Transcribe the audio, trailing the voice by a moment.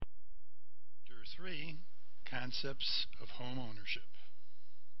3, Concepts of Home Ownership.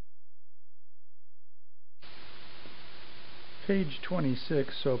 Page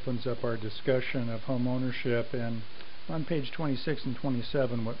 26 opens up our discussion of home ownership, and on page 26 and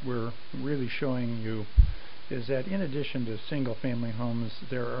 27 what we're really showing you is that in addition to single-family homes,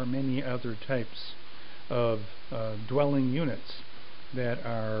 there are many other types of dwelling units that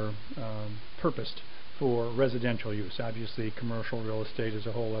are purposed for residential use. Obviously, commercial real estate is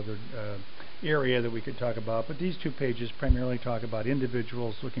a whole other area that we could talk about, but these two pages primarily talk about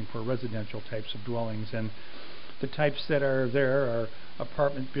individuals looking for residential types of dwellings, and the types that are there are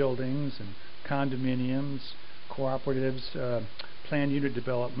apartment buildings and condominiums, cooperatives, planned unit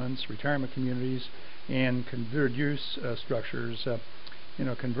developments, retirement communities, and converted use structures.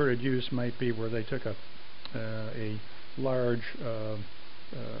 Converted use might be where they took a large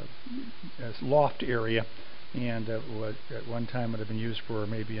loft area and what at one time would have been used for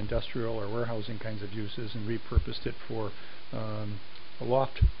maybe industrial or warehousing kinds of uses and repurposed it for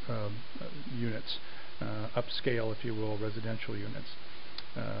loft units, upscale, if you will, residential units.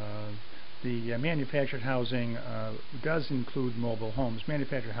 The manufactured housing does include mobile homes.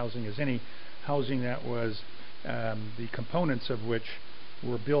 Manufactured housing is any housing that was the components of which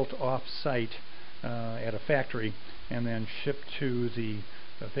were built off-site at a factory and then shipped to the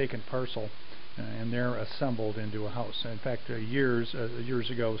vacant parcel, and they're assembled into a house. In fact, years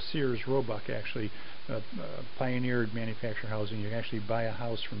ago, Sears Roebuck actually pioneered manufactured housing. You could actually buy a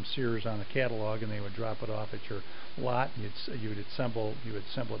house from Sears on a catalog, and they would drop it off at your lot. You would assemble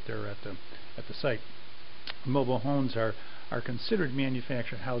it there at the site. Mobile homes are considered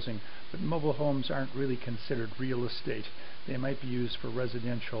manufactured housing, but mobile homes aren't really considered real estate. They might be used for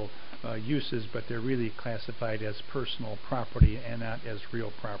residential uses, but they're really classified as personal property and not as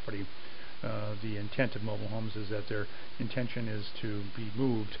real property. The intent of mobile homes is that their intention is to be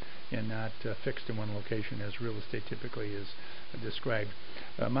moved and not fixed in one location as real estate typically is described.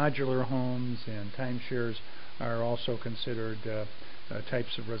 Modular homes and timeshares are also considered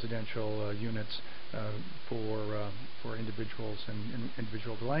types of residential units for individuals and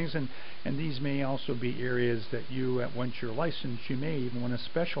individual dwellings, and these may also be areas that you, once you're licensed, you may even want to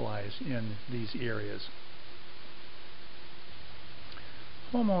specialize in these areas.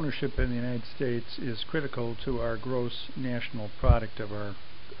 Home ownership in the United States is critical to our gross national product of our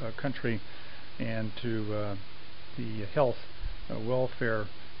country and to the health, welfare,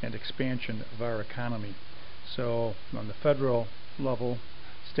 and expansion of our economy. So on the federal level,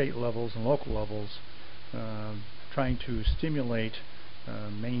 state levels, and local levels, trying to stimulate,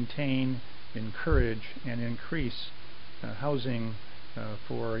 maintain, encourage, and increase housing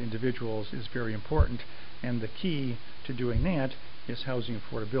for individuals is very important, and the key to doing that is housing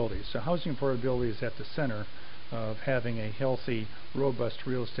affordability. So housing affordability is at the center of having a healthy, robust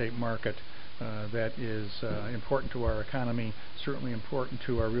real estate market that is important to our economy, certainly important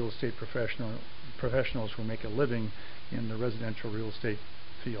to our real estate professionals who make a living in the residential real estate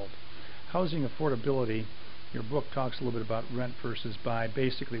field. Housing affordability, your book talks a little bit about rent versus buy.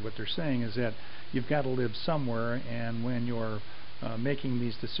 Basically what they're saying is that you've got to live somewhere, and when you're making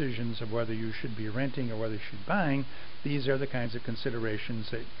these decisions of whether you should be renting or whether you should be buying, these are the kinds of considerations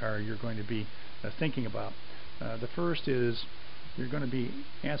that you're going to be thinking about. The first is you're going to be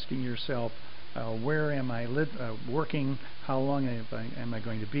asking yourself, where am I working? How long am I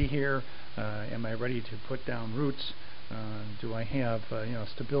going to be here? Am I ready to put down roots? Do I have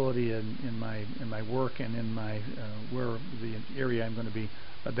stability in my work and in my where the area I'm going to be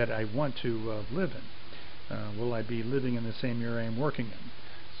that I want to live in? Will I be living in the same area I'm working in?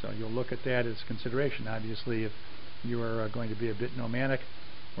 So you'll look at that as consideration. Obviously, if you are going to be a bit nomadic,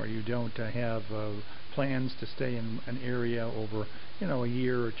 or you don't have plans to stay in an area over a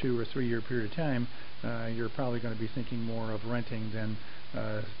year or 2 or 3 year period of time, you're probably going to be thinking more of renting than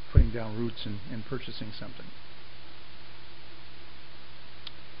putting down roots and purchasing something.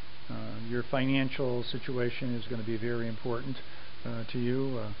 Your financial situation is going to be very important to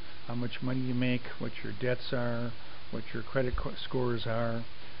you. How much money you make, what your debts are, what your credit scores are,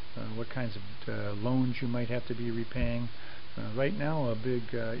 what kinds of loans you might have to be repaying. Right now, a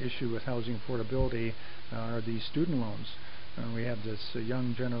big issue with housing affordability are the student loans. We have this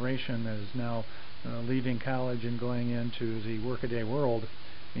young generation that is now leaving college and going into the workaday world,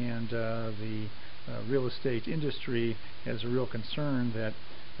 and the real estate industry has a real concern that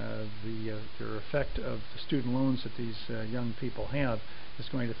their effect of the student loans that these young people have is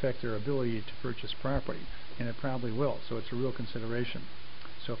going to affect their ability to purchase property, and it probably will. So it's a real consideration.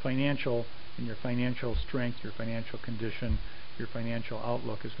 So your financial strength, your financial condition, your financial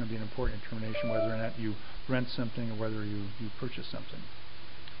outlook is going to be an important determination whether or not you rent something or whether you purchase something.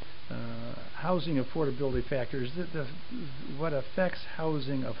 housing affordability factors, what affects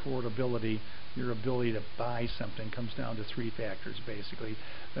housing affordability, your ability to buy something, comes down to three factors basically.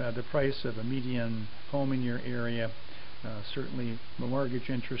 The price of a median home in your area, certainly the mortgage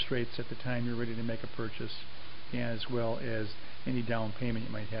interest rates at the time you're ready to make a purchase, as well as any down payment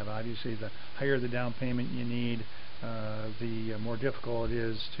you might have. Obviously, the higher the down payment you need, the more difficult it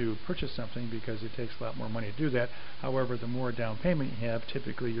is to purchase something because it takes a lot more money to do that. However, the more down payment you have,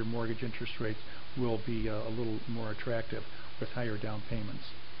 typically your mortgage interest rates will be a little more attractive with higher down payments.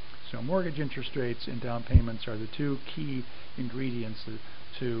 So mortgage interest rates and down payments are the two key ingredients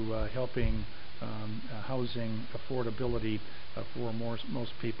to helping housing affordability for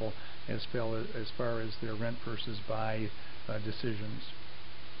most people as far as their rent versus buy decisions.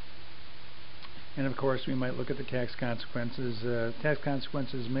 And of course, we might look at the tax consequences. Tax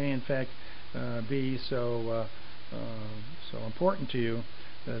consequences may in fact be so important to you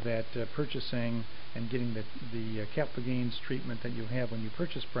that purchasing and getting the capital gains treatment that you have when you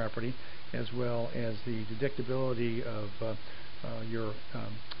purchase property, as well as the deductibility of your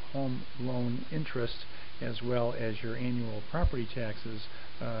home loan interest, as well as your annual property taxes,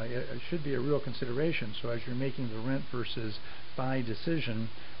 it should be a real consideration. So as you're making the rent versus buy decision,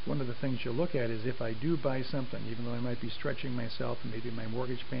 one of the things you'll look at is, if I do buy something, even though I might be stretching myself and maybe my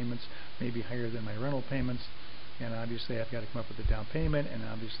mortgage payments may be higher than my rental payments, and obviously I've got to come up with a down payment, and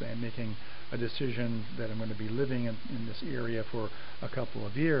obviously I'm making a decision that I'm going to be living in this area for a couple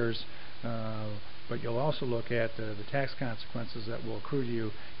of years, but you'll also look at the tax consequences that will accrue to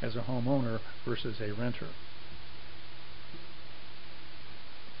you as a homeowner versus a renter.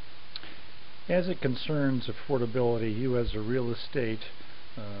 As it concerns affordability, you as a real estate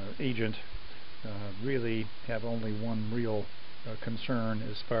agent really have only one real concern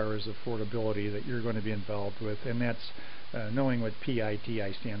as far as affordability that you're going to be involved with, and that's knowing what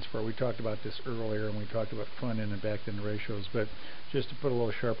PITI stands for. We talked about this earlier, and we talked about front-end and back-end ratios, but just to put a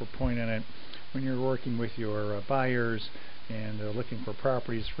little sharper point in it, when you're working with your buyers and looking for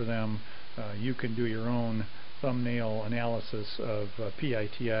properties for them, you can do your own thumbnail analysis of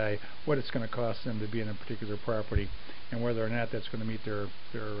PITI, what it's going to cost them to be in a particular property, and whether or not that's going to meet their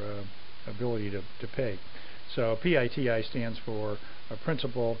ability to pay. So PITI stands for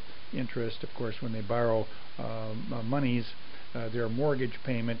principal, interest. Of course, when they borrow monies, their mortgage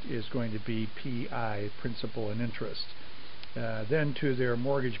payment is going to be PI, principal and interest. Then to their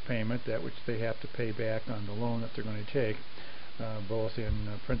mortgage payment, that which they have to pay back on the loan that they're going to take, both in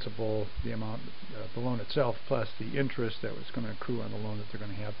principal, the amount the loan itself, plus the interest that was going to accrue on the loan that they're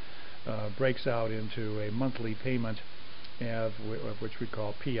going to have, breaks out into a monthly payment of which we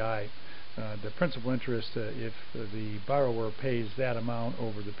call PI. The principal interest, if the borrower pays that amount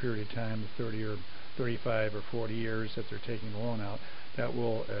over the period of time, the 30 or 35 or 40 years that they're taking the loan out, that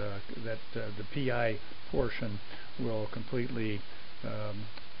will the PI portion will completely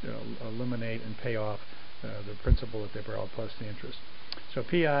eliminate and pay off the principal that they borrowed plus the interest. So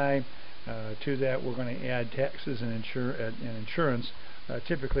PI, to that we're going to add taxes and insurance.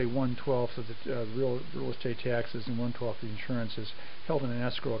 Typically 1/12 of the real estate taxes and 1/12 of the insurance is held in an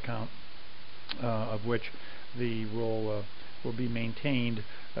escrow account, of which the will be maintained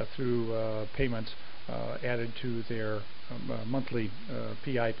through payments added to their monthly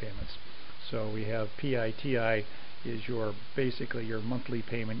PI payments. So we have PITI is basically your monthly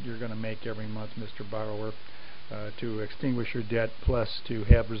payment you're going to make every month, Mr. Borrower, to extinguish your debt, plus to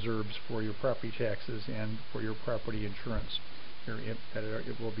have reserves for your property taxes and for your property insurance.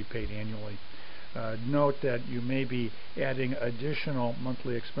 It will be paid annually. Note that you may be adding additional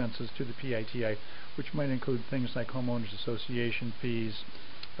monthly expenses to the PITI, which might include things like homeowners association fees,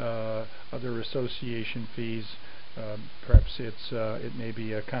 other association fees. Perhaps it may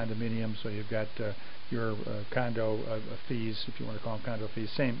be a condominium, so you've got your condo fees, if you want to call them condo fees,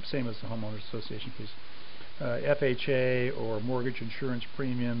 same as the homeowners association fees. FHA or mortgage insurance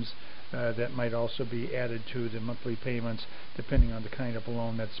premiums that might also be added to the monthly payments depending on the kind of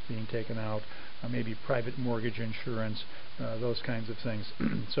loan that's being taken out, maybe private mortgage insurance, those kinds of things.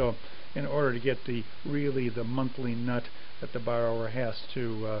 So in order to get the monthly nut that the borrower has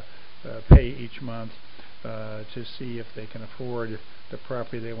to pay each month to see if they can afford the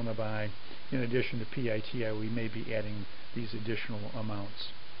property they want to buy, in addition to PITI, we may be adding these additional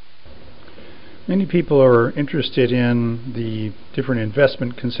amounts. Many people are interested in the different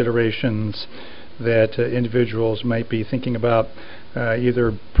investment considerations that individuals might be thinking about.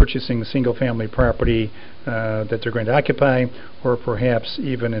 either purchasing single-family property that they're going to occupy, or perhaps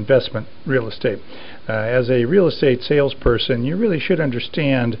even investment real estate. As a real estate salesperson, you really should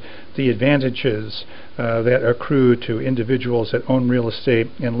understand the advantages that accrue to individuals that own real estate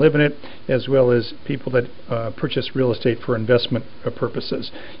and live in it, as well as people that purchase real estate for investment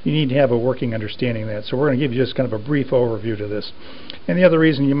purposes. You need to have a working understanding of that. So we're going to give you just kind of a brief overview to this. And the other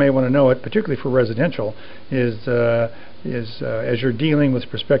reason you may want to know it, particularly for residential, is as you're dealing with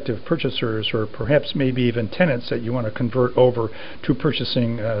prospective purchasers, or perhaps maybe even tenants that you want to convert over to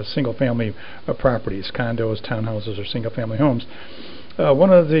purchasing single-family properties, condos, townhouses, or single-family homes.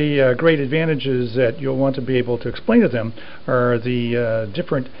 One of the great advantages that you'll want to be able to explain to them are the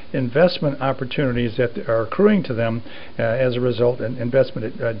different investment opportunities that are accruing to them as a result, and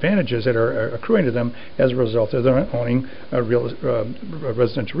investment advantages that are accruing to them as a result of them owning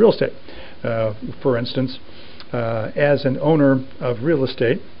residential real estate. For instance, as an owner of real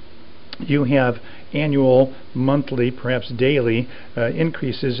estate, you have annual, monthly, perhaps daily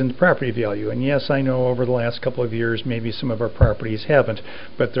increases in the property value. And yes, I know over the last couple of years maybe some of our properties haven't,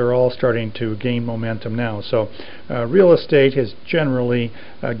 but they're all starting to gain momentum now. So real estate has generally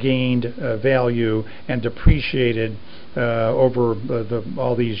gained value and depreciated over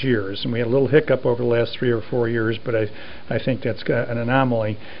all these years. And we had a little hiccup over the last 3 or 4 years, but I think that's an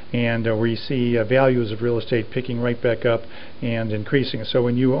anomaly, and we see values of real estate picking right back up and increasing. So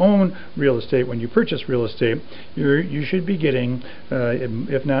when you own real estate, when you purchase real estate, you should be getting,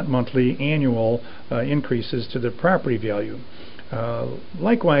 if not monthly, annual increases to the property value.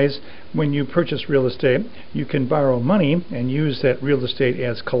 Likewise, when you purchase real estate, you can borrow money and use that real estate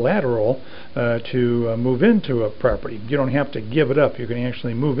as collateral to move into a property. You don't have to give it up. You can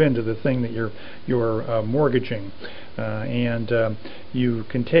actually move into the thing that you're mortgaging, and you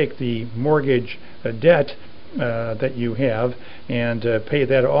can take the mortgage debt that you have and pay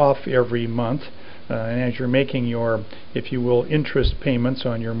that off every month. And as you're making your, if you will, interest payments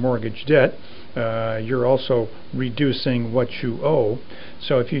on your mortgage debt, you're also reducing what you owe.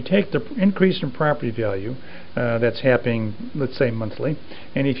 So if you take the increase in property value that's happening, let's say monthly,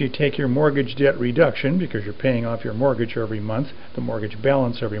 and if you take your mortgage debt reduction, because you're paying off your mortgage every month, the mortgage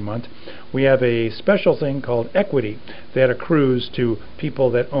balance every month, we have a special thing called equity that accrues to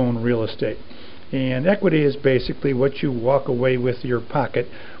people that own real estate. And equity is basically what you walk away with your pocket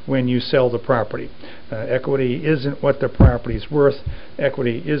when you sell the property. Equity isn't what the property is worth.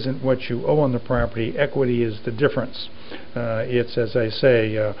 Equity isn't what you owe on the property. Equity is the difference. It's, as I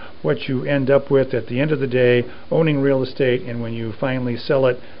say, what you end up with at the end of the day owning real estate, and when you finally sell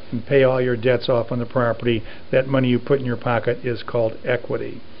it and pay all your debts off on the property, that money you put in your pocket is called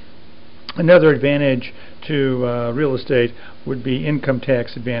equity. Another advantage to real estate would be income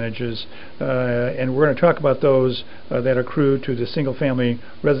tax advantages, and we're going to talk about those that accrue to the single-family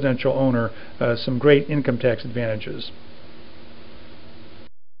residential owner, some great income tax advantages.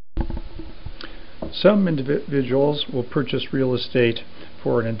 Some individuals will purchase real estate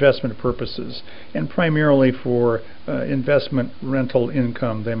for investment purposes, and primarily for investment rental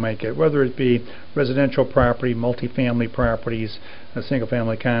income they might get, whether it be residential property, multifamily properties,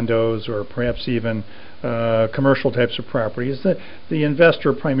 single-family condos, or perhaps even commercial types of properties. The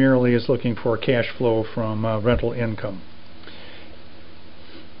investor primarily is looking for cash flow from rental income.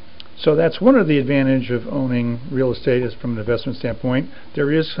 So that's one of the advantages of owning real estate, is from an investment standpoint.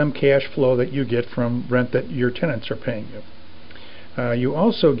 There is some cash flow that you get from rent that your tenants are paying you. You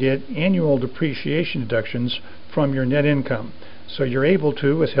also get annual depreciation deductions from your net income. So you're able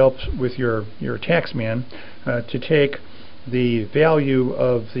to, with help with your tax man, to take the value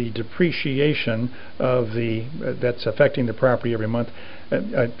of the depreciation of that's affecting the property every month,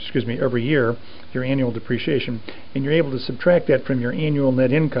 every year, your annual depreciation, and you're able to subtract that from your annual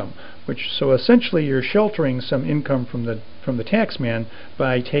net income, so essentially you're sheltering some income from the tax man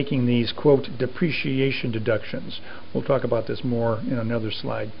by taking these, quote, depreciation deductions. We'll talk about this more in another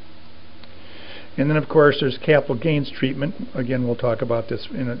slide. And then, of course, there's capital gains treatment. Again, we'll talk about this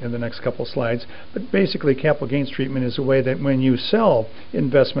in the next couple slides. But basically, capital gains treatment is a way that when you sell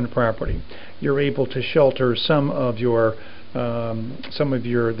investment property, you're able to shelter some of the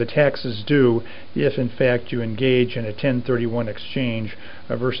taxes due if, in fact, you engage in a 1031 exchange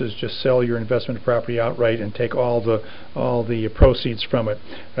versus just sell your investment property outright and take all the proceeds from it.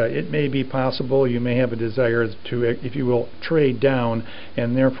 It may be possible you may have a desire to, if you will, trade down,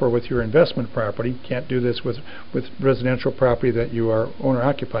 and therefore with your investment property, can't do this with residential property that you are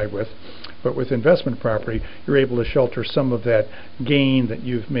owner-occupied with, but with investment property, you're able to shelter some of that gain that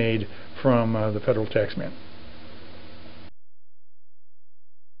you've made from the federal tax man.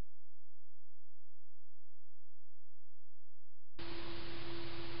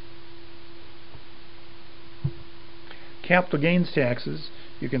 capital gains taxes,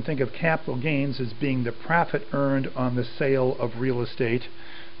 you can think of capital gains as being the profit earned on the sale of real estate.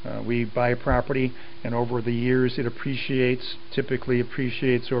 We buy property, and over the years it appreciates, typically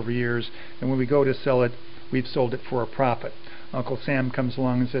appreciates over years, and when we go to sell it, we've sold it for a profit. Uncle Sam comes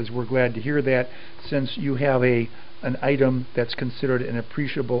along and says, we're glad to hear that. Since you have an item that's considered an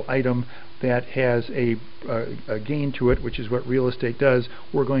appreciable item that has a gain to it, which is what real estate does,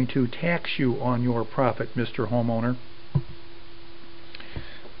 we're going to tax you on your profit, Mr. Homeowner.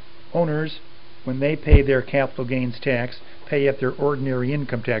 Owners, when they pay their capital gains tax, pay at their ordinary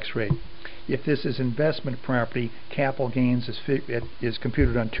income tax rate. If this is investment property, capital gains is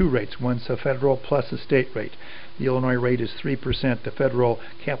computed on two rates. One's a federal plus a state rate. The Illinois rate is 3%. The federal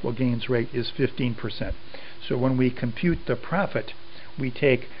capital gains rate is 15%. So when we compute the profit, we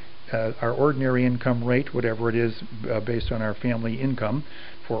take our ordinary income rate, whatever it is based on our family income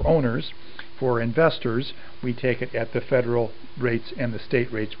for owners. For investors, we take it at the federal rates and the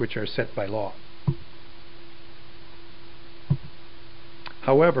state rates, which are set by law.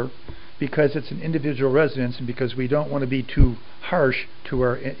 However, because it's an individual residence and because we don't want to be too harsh to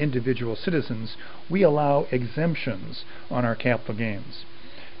our individual citizens, we allow exemptions on our capital gains.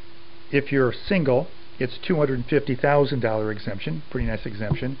 If you're single, it's $250,000 exemption, pretty nice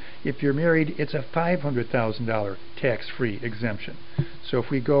exemption. If you're married, it's a $500,000 tax-free exemption. So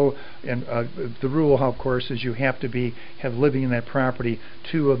if we go, and the rule, of course, is you have to have living in that property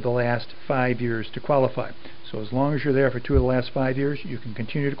 2 of the last 5 years to qualify. So as long as you're there for 2 of the last 5 years, you can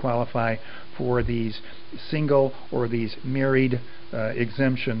continue to qualify for these single or these married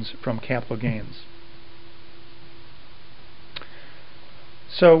exemptions from capital gains.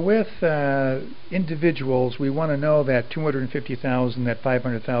 So with individuals, we want to know that $250,000, that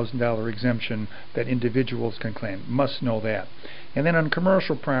 $500,000 exemption that individuals can claim. Must know that. And then on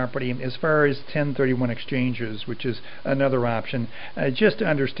commercial property, as far as 1031 exchanges, which is another option, just to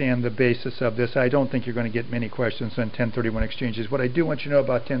understand the basis of this, I don't think you're going to get many questions on 1031 exchanges. What I do want you to know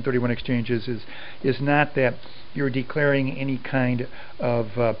about 1031 exchanges is not that you're declaring any kind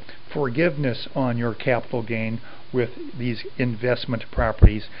of forgiveness on your capital gain with these investment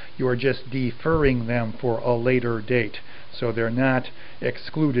properties. You are just deferring them for a later date. So they're not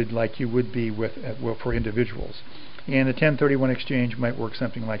excluded like you would be with for individuals. And a 1031 exchange might work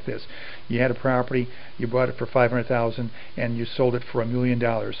something like this. You had a property, you bought it for $500,000, and you sold it for $1 million.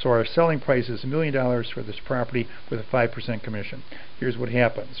 So our selling price is $1 million for this property with a 5% commission. Here's what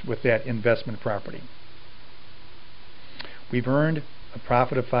happens with that investment property. We've earned a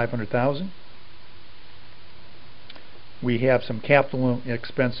profit of $500,000. We have some capital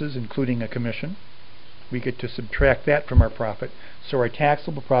expenses, including a commission. We get to subtract that from our profit. So our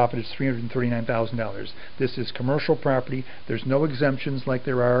taxable profit is $339,000. This is commercial property. There's no exemptions like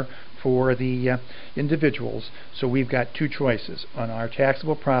there are for the individuals. So we've got two choices. On our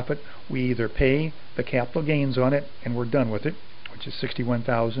taxable profit, we either pay the capital gains on it and we're done with it, which is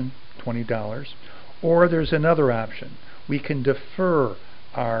 $61,020, or there's another option. We can defer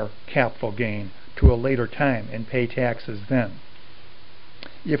our capital gain to a later time and pay taxes then.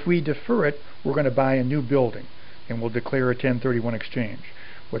 If we defer it, we're going to buy a new building and we'll declare a 1031 exchange.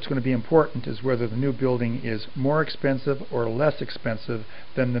 What's going to be important is whether the new building is more expensive or less expensive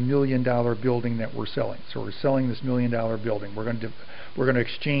than the $1 million building that we're selling. So we're selling this $1 million building. We're going to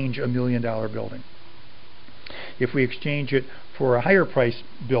exchange a $1 million building. If we exchange it for a higher price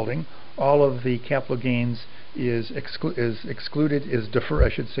building, all of the capital gains is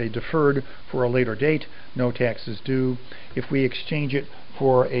deferred for a later date, no taxes due. If we exchange it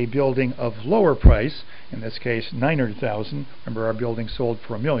for a building of lower price, in this case $900,000, remember our building sold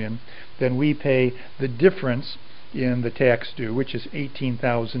for $1 million, then we pay the difference in the tax due, which is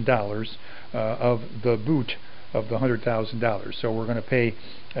 $18,000 of the boot of the $100,000. So we're going to pay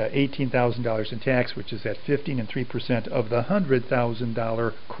 $18,000 in tax, which is at 15 and 3% of the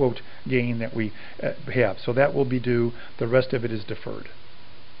 $100,000 quote gain that we have. So that will be due. The rest of it is deferred.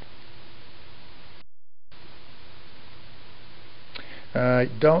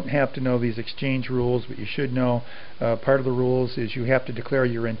 Don't have to know these exchange rules, but you should know part of the rules is you have to declare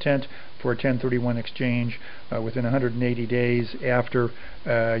your intent for a 1031 exchange within 180 days after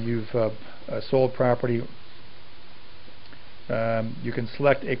you've sold property. You can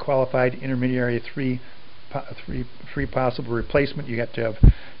select a qualified intermediary, three possible replacement. You have to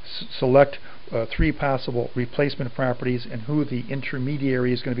have select 3 possible replacement properties and who the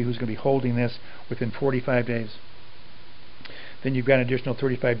intermediary is going to be, who's going to be holding this within 45 days. Then you've got an additional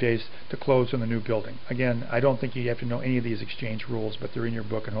 35 days to close on the new building. Again, I don't think you have to know any of these exchange rules, but they're in your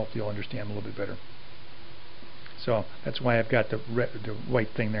book and hopefully you'll understand a little bit better. So that's why I've got the white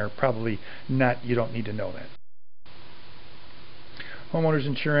thing there. Probably not, you don't need to know that. Homeowners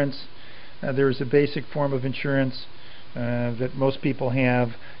insurance, there is a basic form of insurance that most people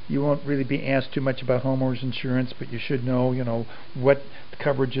have. You won't really be asked too much about homeowners insurance, but you should know, what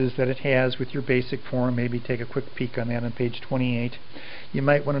coverages that it has with your basic form. Maybe take a quick peek on that on page 28. You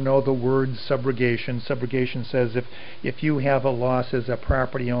might want to know the word subrogation. Subrogation says if you have a loss as a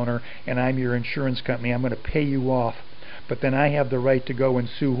property owner and I'm your insurance company, I'm going to pay you off, but then I have the right to go and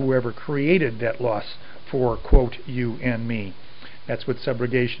sue whoever created that loss for, quote, you and me. That's what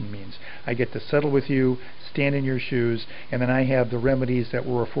subrogation means. I get to settle with you, stand in your shoes, and then I have the remedies that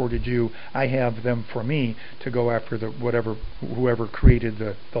were afforded you. I have them for me to go after whoever created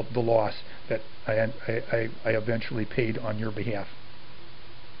the loss that I eventually paid on your behalf.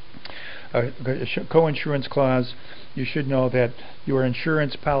 A co-insurance clause, you should know that your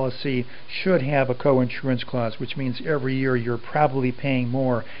insurance policy should have a co-insurance clause, which means every year you're probably paying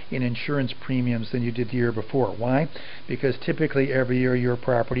more in insurance premiums than you did the year before. Why? Because typically every year your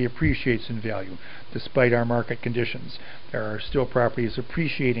property appreciates in value, despite our market conditions. There are still properties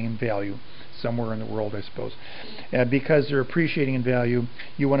appreciating in value somewhere in the world, I suppose. Because they're appreciating in value,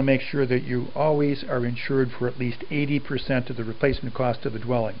 you want to make sure that you always are insured for at least 80% of the replacement cost of the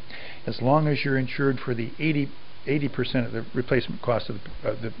dwelling. As long as you're insured for the 80% of the replacement cost of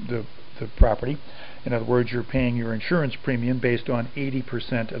the property, in other words, you're paying your insurance premium based on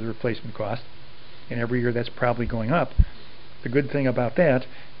 80% of the replacement cost, and every year that's probably going up. The good thing about that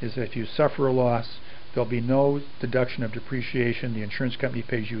is that if you suffer a loss, there'll be no deduction of depreciation. The insurance company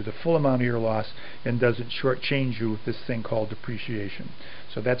pays you the full amount of your loss and doesn't shortchange you with this thing called depreciation.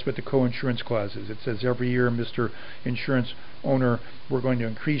 So that's what the co-insurance clause is. It says every year, Mr. Insurance Owner, we're going to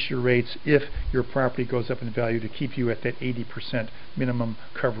increase your rates if your property goes up in value to keep you at that 80% minimum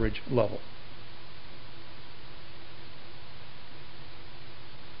coverage level.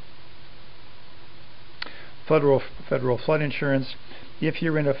 Federal flood insurance. If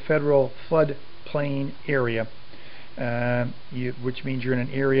you're in a federal floodplain area, which means you're in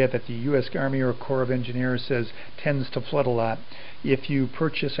an area that the U.S. Army or Corps of Engineers says tends to flood a lot, if you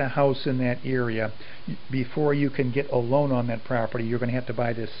purchase a house in that area, before you can get a loan on that property, you're going to have to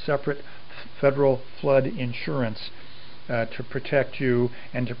buy this separate federal flood insurance to protect you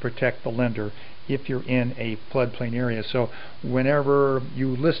and to protect the lender if you're in a floodplain area. So whenever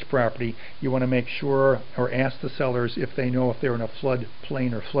you list property, you want to make sure or ask the sellers if they know if they're in a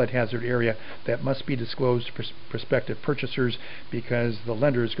floodplain or flood hazard area. That must be disclosed to prospective purchasers, because the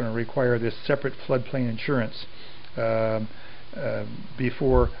lender is going to require this separate floodplain insurance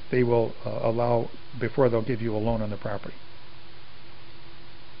before they'll give you a loan on the property.